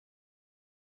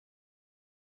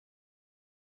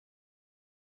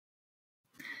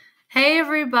Hey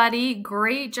everybody,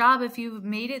 great job if you've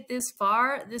made it this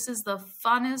far. This is the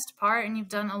funnest part and you've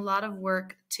done a lot of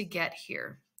work to get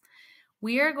here.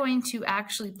 We are going to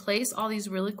actually place all these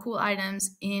really cool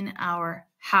items in our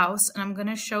house and I'm going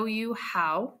to show you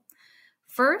how.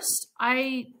 First,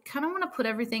 I kind of want to put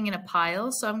everything in a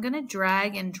pile, so I'm going to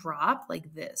drag and drop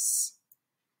like this.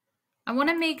 I want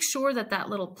to make sure that that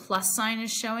little plus sign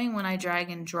is showing when I drag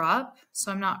and drop,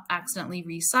 so I'm not accidentally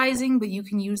resizing, but you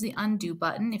can use the undo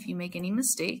button if you make any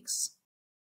mistakes.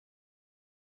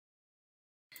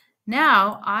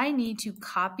 Now I need to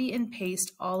copy and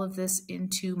paste all of this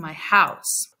into my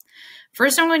house.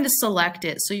 First, I'm going to select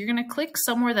it. So you're going to click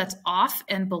somewhere that's off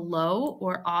and below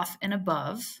or off and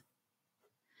above.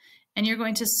 And you're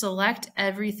going to select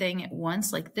everything at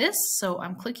once like this. So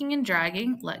I'm clicking and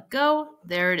dragging, let go,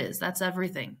 there it is, that's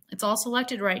everything. It's all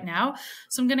selected right now.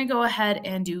 So I'm gonna go ahead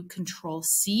and do Control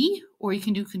C, or you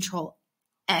can do Control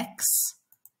X.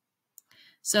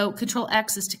 So Control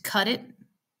X is to cut it,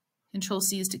 Control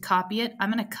C is to copy it. I'm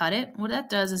gonna cut it. What that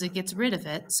does is it gets rid of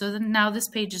it. So then now this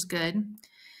page is good. And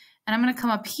I'm gonna come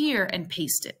up here and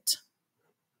paste it.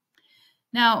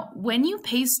 Now, when you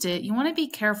paste it, you want to be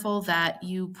careful that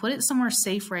you put it somewhere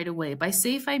safe right away. By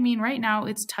safe, I mean right now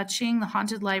it's touching the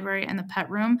haunted library and the pet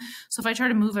room. So if I try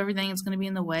to move everything, it's going to be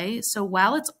in the way. So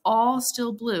while it's all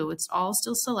still blue, it's all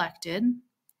still selected,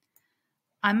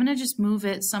 I'm going to just move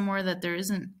it somewhere that there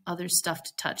isn't other stuff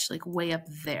to touch, like way up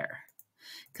there.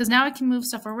 Because now I can move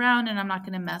stuff around and I'm not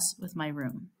going to mess with my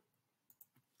room.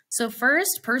 So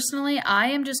first, personally, I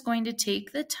am just going to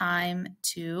take the time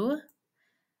to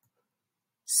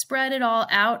spread it all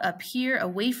out up here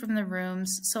away from the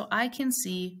rooms so I can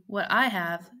see what I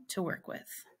have to work with.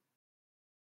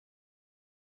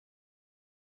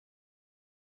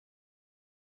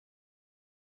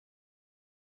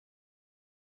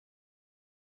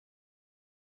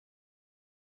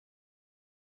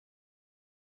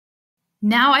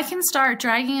 Now I can start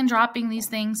dragging and dropping these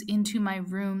things into my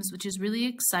rooms, which is really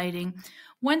exciting.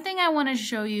 One thing I want to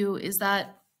show you is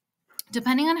that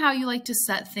depending on how you like to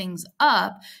set things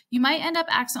up, you might end up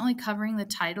accidentally covering the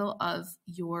title of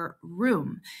your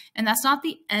room. And that's not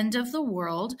the end of the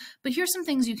world, but here's some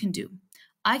things you can do.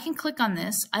 I can click on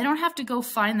this. I don't have to go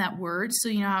find that word. So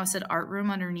you know how I said art room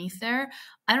underneath there?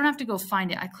 I don't have to go find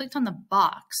it. I clicked on the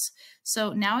box.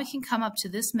 So now I can come up to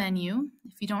this menu.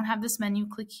 If you don't have this menu,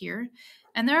 click here.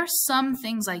 And there are some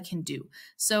things I can do.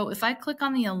 So if I click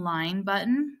on the align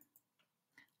button,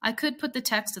 I could put the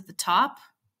text at the top.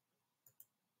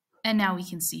 And now we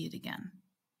can see it again.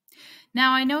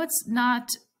 Now I know it's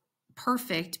not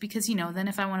perfect because, then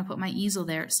if I want to put my easel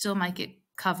there, it still might get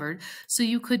covered. So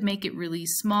you could make it really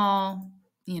small,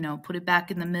 put it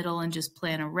back in the middle and just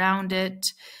plan around it.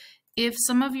 If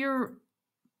some of your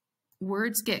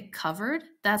words get covered,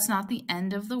 that's not the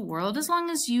end of the world, as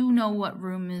long as you know what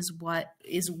room is what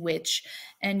is which,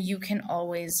 and you can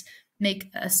always make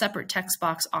a separate text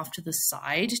box off to the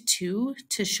side too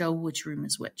to show which room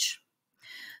is which.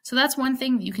 So that's one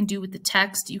thing that you can do with the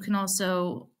text. You can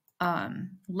also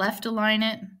left align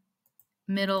it,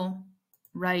 middle,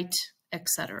 right,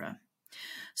 etc.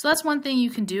 So that's one thing you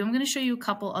can do. I'm going to show you a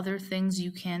couple other things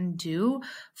you can do.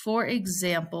 For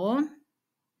example,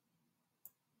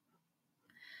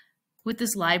 with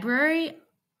this library,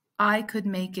 I could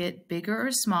make it bigger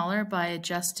or smaller by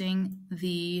adjusting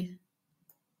the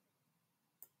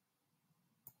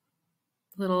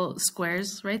little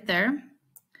squares right there.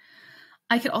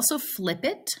 I could also flip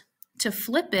it. To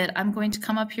flip it, I'm going to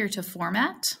come up here to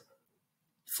Format,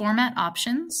 Format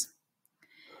Options,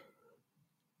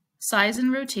 Size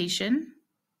and Rotation,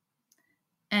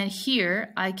 and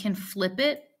here I can flip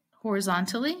it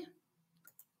horizontally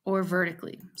or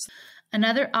vertically.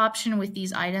 Another option with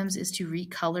these items is to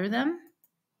recolor them.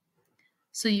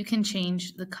 So you can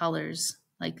change the colors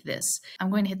like this. I'm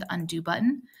going to hit the undo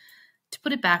button to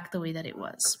put it back the way that it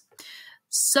was.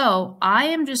 So I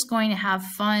am just going to have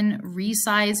fun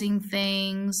resizing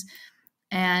things,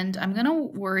 and I'm going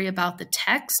to worry about the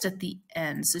text at the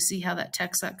end. So see how that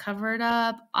text got covered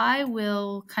up? I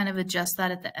will kind of adjust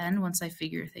that at the end once I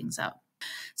figure things out.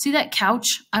 See that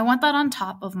couch? I want that on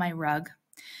top of my rug.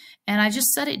 And I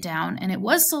just set it down, and it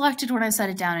was selected when I set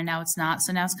it down, and now it's not.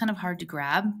 So now it's kind of hard to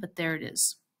grab, but there it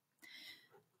is.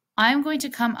 I'm going to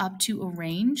come up to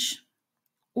Arrange,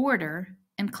 Order,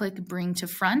 and click Bring to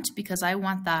Front because I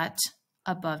want that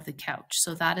above the couch.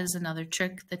 So that is another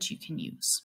trick that you can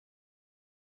use.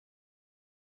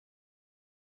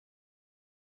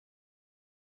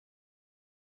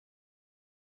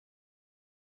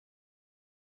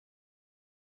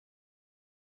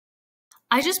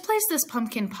 I just placed this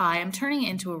pumpkin pie. I'm turning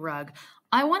it into a rug.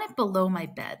 I want it below my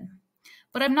bed.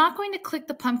 But I'm not going to click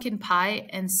the pumpkin pie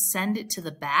and send it to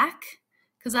the back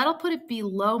because that'll put it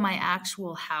below my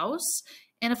actual house.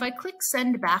 And if I click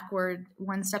send backward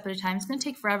one step at a time, it's going to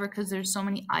take forever because there's so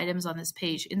many items on this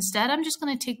page. Instead, I'm just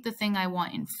going to take the thing I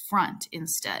want in front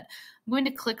instead. I'm going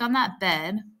to click on that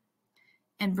bed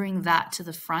and bring that to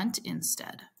the front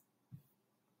instead.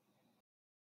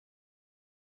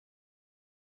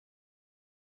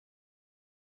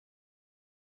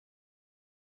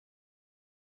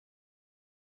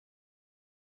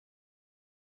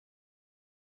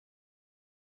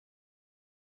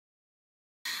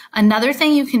 Another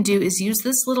thing you can do is use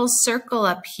this little circle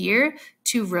up here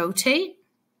to rotate.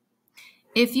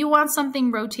 If you want something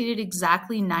rotated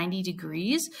exactly 90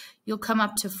 degrees, you'll come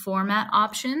up to Format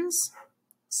Options.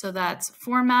 So that's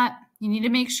Format. You need to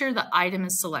make sure the item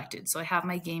is selected. So I have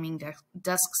my gaming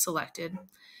desk selected.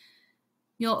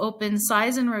 You'll open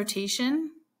Size and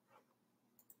Rotation.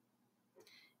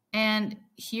 And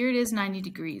here it is 90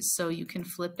 degrees. So you can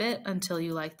flip it until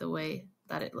you like the way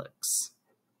that it looks.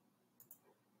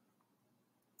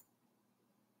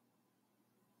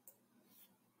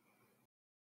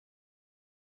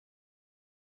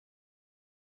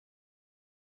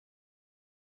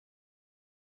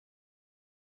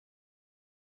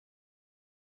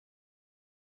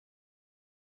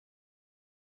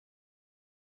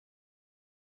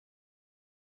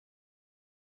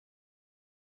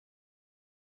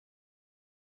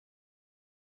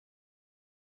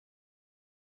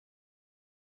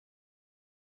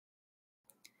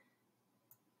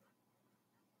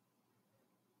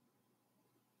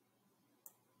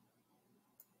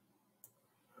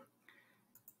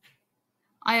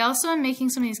 I also am making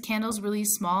some of these candles really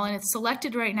small, and it's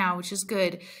selected right now, which is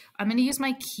good. I'm going to use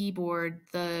my keyboard,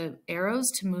 the arrows,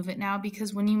 to move it now,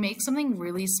 because when you make something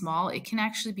really small, it can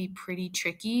actually be pretty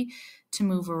tricky to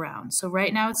move around. So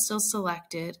right now it's still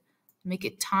selected. Make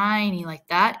it tiny like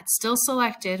that. It's still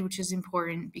selected, which is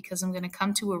important because I'm going to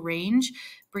come to arrange,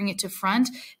 bring it to front,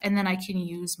 and then I can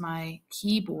use my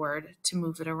keyboard to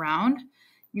move it around.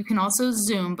 You can also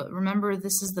zoom, but remember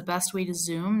this is the best way to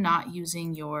zoom, not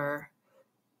using your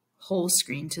whole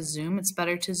screen to zoom. It's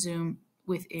better to zoom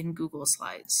within Google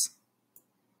Slides.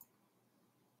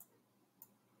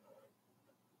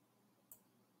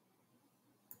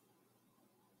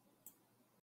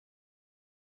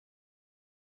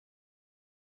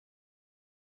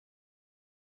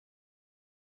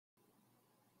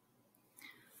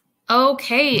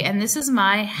 Okay, and this is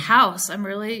my house. I'm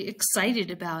really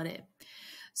excited about it.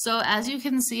 So as you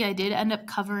can see, I did end up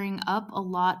covering up a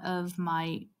lot of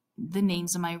the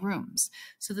names of my rooms.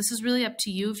 So this is really up to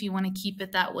you if you want to keep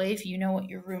it that way, if you know what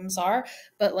your rooms are.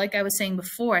 But like I was saying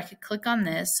before, I could click on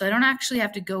this. So I don't actually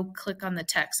have to go click on the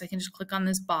text. I can just click on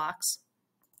this box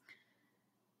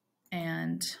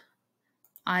and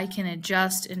I can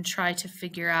adjust and try to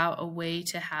figure out a way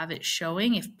to have it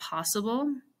showing if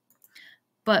possible.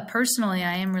 But personally,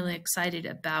 I am really excited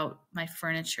about my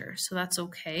furniture, so that's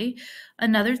okay.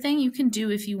 Another thing you can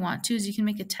do if you want to is you can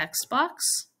make a text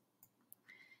box.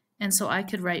 And so I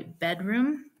could write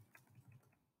bedroom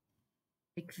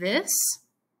like this.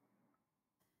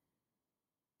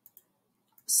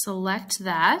 Select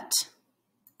that,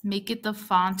 make it the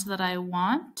font that I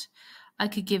want. I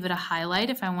could give it a highlight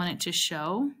if I want it to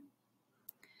show.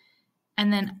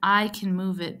 And then I can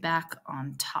move it back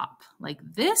on top like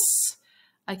this.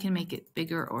 I can make it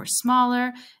bigger or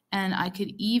smaller, and I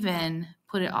could even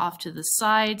put it off to the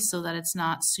side so that it's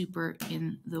not super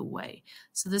in the way.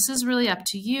 So this is really up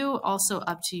to you, also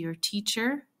up to your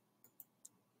teacher.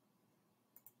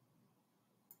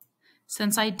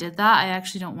 Since I did that, I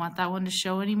actually don't want that one to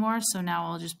show anymore, so now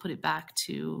I'll just put it back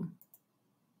to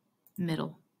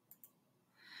middle.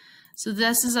 So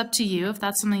this is up to you if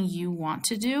that's something you want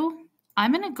to do.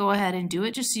 I'm going to go ahead and do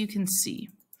it just so you can see.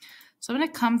 So I'm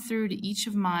going to come through to each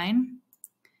of mine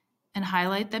and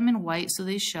highlight them in white so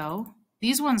they show.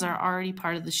 These ones are already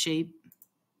part of the shape,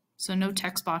 so no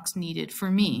text box needed for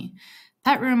me.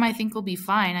 Pet room I think will be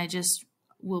fine. I just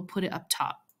will put it up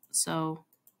top. So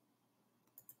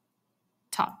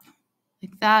top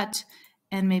like that,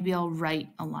 and maybe I'll right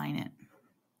align it.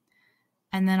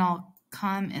 And then I'll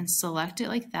come and select it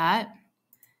like that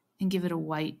and give it a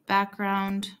white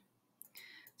background.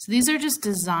 So these are just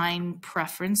design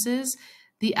preferences.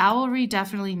 The owlry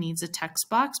definitely needs a text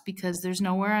box because there's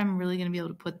nowhere I'm really going to be able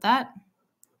to put that.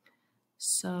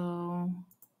 So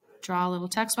draw a little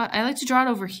text box. I like to draw it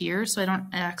over here so I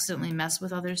don't accidentally mess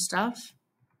with other stuff.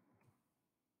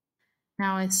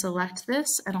 Now I select this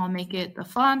and I'll make it the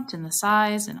font and the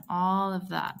size and all of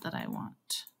that I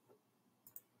want.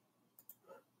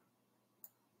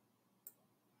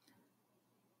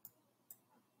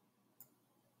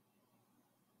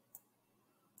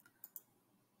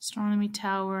 Astronomy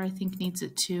tower, I think, needs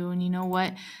it too. And you know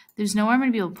what? There's nowhere I'm going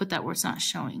to be able to put that where it's not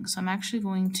showing. So I'm actually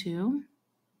going to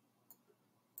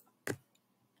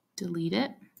delete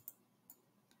it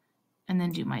and then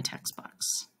do my text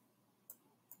box.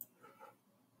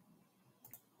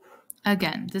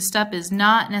 Again, this step is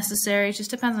not necessary. It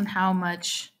just depends on how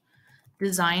much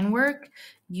design work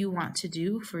you want to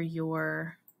do for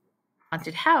your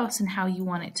haunted house and how you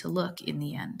want it to look in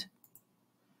the end.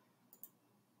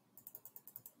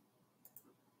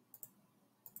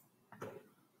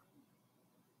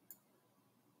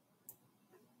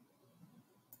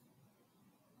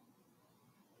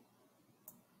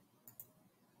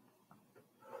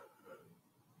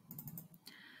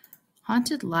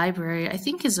 Haunted library, I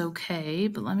think, is okay,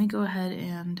 but let me go ahead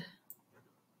and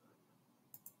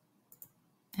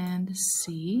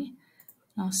see.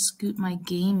 I'll scoot my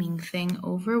gaming thing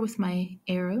over with my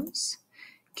arrows.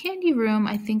 Candy room,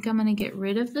 I think I'm going to get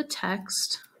rid of the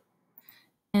text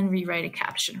and rewrite a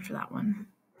caption for that one.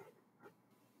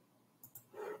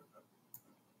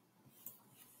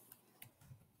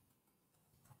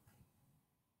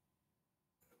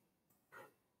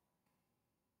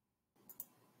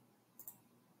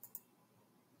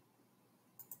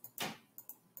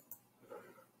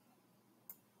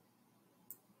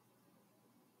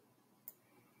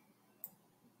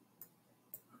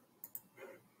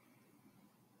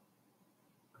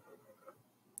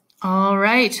 All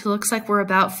right, looks like we're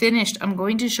about finished. I'm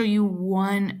going to show you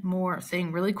one more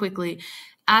thing really quickly.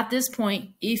 At this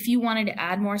point, if you wanted to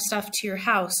add more stuff to your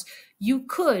house, you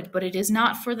could, but it is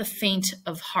not for the faint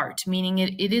of heart, meaning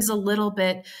it is a little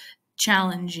bit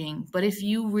challenging. But if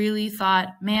you really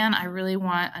thought, man, I really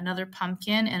want another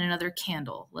pumpkin and another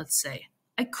candle, let's say,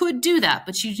 I could do that,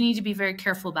 but you need to be very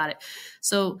careful about it.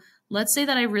 So let's say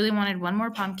that I really wanted one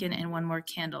more pumpkin and one more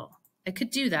candle. I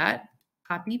could do that.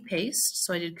 Copy, paste.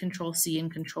 So I did Control C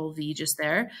and Control V just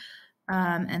there.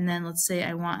 And then let's say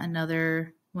I want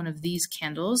another one of these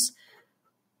candles.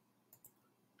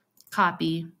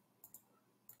 Copy,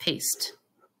 paste.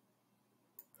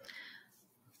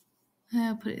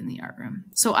 I'll put it in the art room.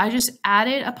 So I just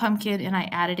added a pumpkin and I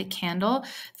added a candle.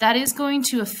 That is going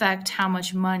to affect how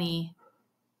much money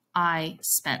I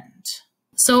spent.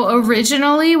 So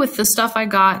originally with the stuff I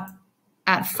got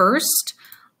at first,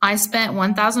 I spent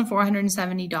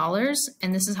 $1,470,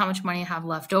 and this is how much money I have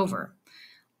left over.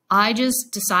 I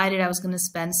just decided I was going to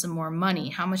spend some more money.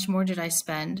 How much more did I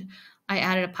spend? I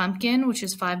added a pumpkin, which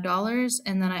is $5,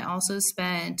 and then I also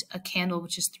spent a candle,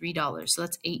 which is $3. So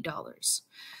that's $8.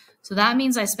 So that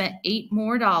means I spent $8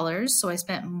 more. So I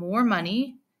spent more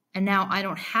money, and now I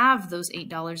don't have those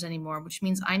 $8 anymore, which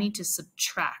means I need to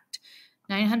subtract.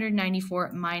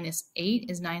 994 minus 8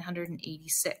 is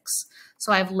 986.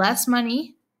 So I have less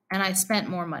money and I spent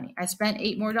more money. I spent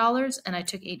 $8 more and I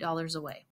took $8 away.